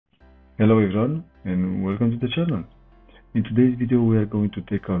Hello everyone and welcome to the channel. In today's video we are going to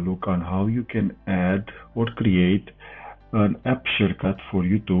take a look on how you can add or create an app shortcut for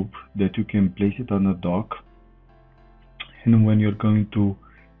YouTube that you can place it on a dock, and when you're going to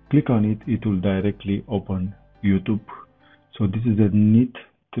click on it, it will directly open YouTube. So this is a neat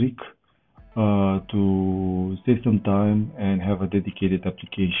trick to save some time and have a dedicated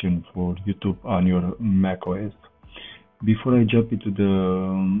application for YouTube on your Mac OS. Before I jump into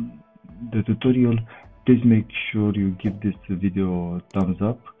the tutorial, please make sure you give this video a thumbs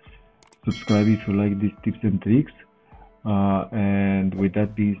up, subscribe if you like these tips and tricks, and with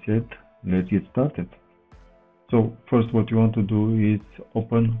that being said, let's get started. So first what you want to do is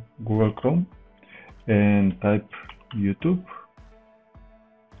open Google Chrome and type YouTube.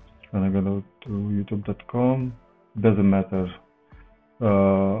 I'm gonna go to youtube.com. Doesn't matter.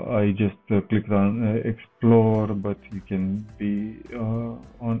 I just clicked on explore, but you can be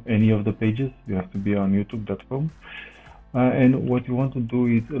on any of the pages. You have to be on youtube.com. And what you want to do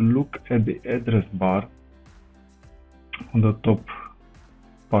is look at the address bar on the top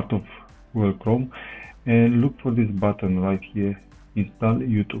part of Google Chrome and look for this button right here, install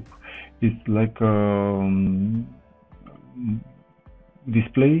YouTube. It's like a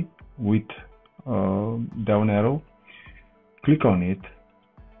display with down arrow. Click on it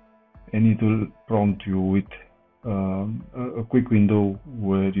and it will prompt you with a quick window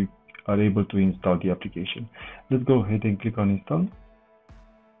where you are able to install the application. Let's go ahead and click on install.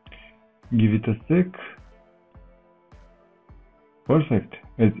 Give it a sec. Perfect.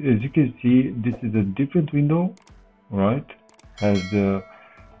 As you can see, this is a different window, right? Has the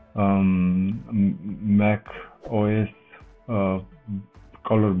Mac OS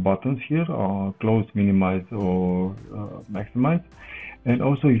color buttons here, close, minimize, or maximize. And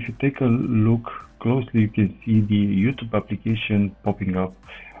also, if you take a look closely, you can see the YouTube application popping up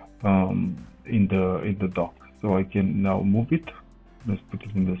in the dock. So I can now move it. Let's put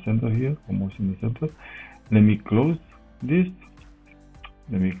it in the center here, almost in the center. Let me close this.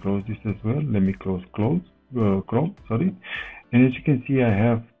 Let me close this as well. Let me close Chrome, sorry. And as you can see, I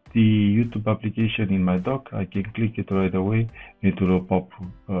have the YouTube application in my dock. I can click it right away. It will pop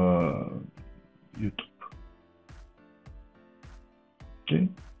YouTube. Okay.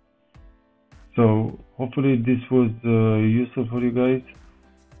 So hopefully this was useful for you guys.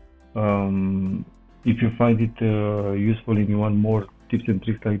 If you find it useful and you want more tips and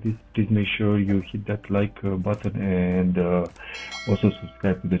tricks like this, please make sure you hit that like button and also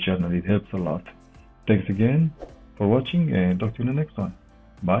subscribe to the channel. It helps a lot. Thanks again for watching and talk to you in the next one.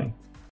 Bye.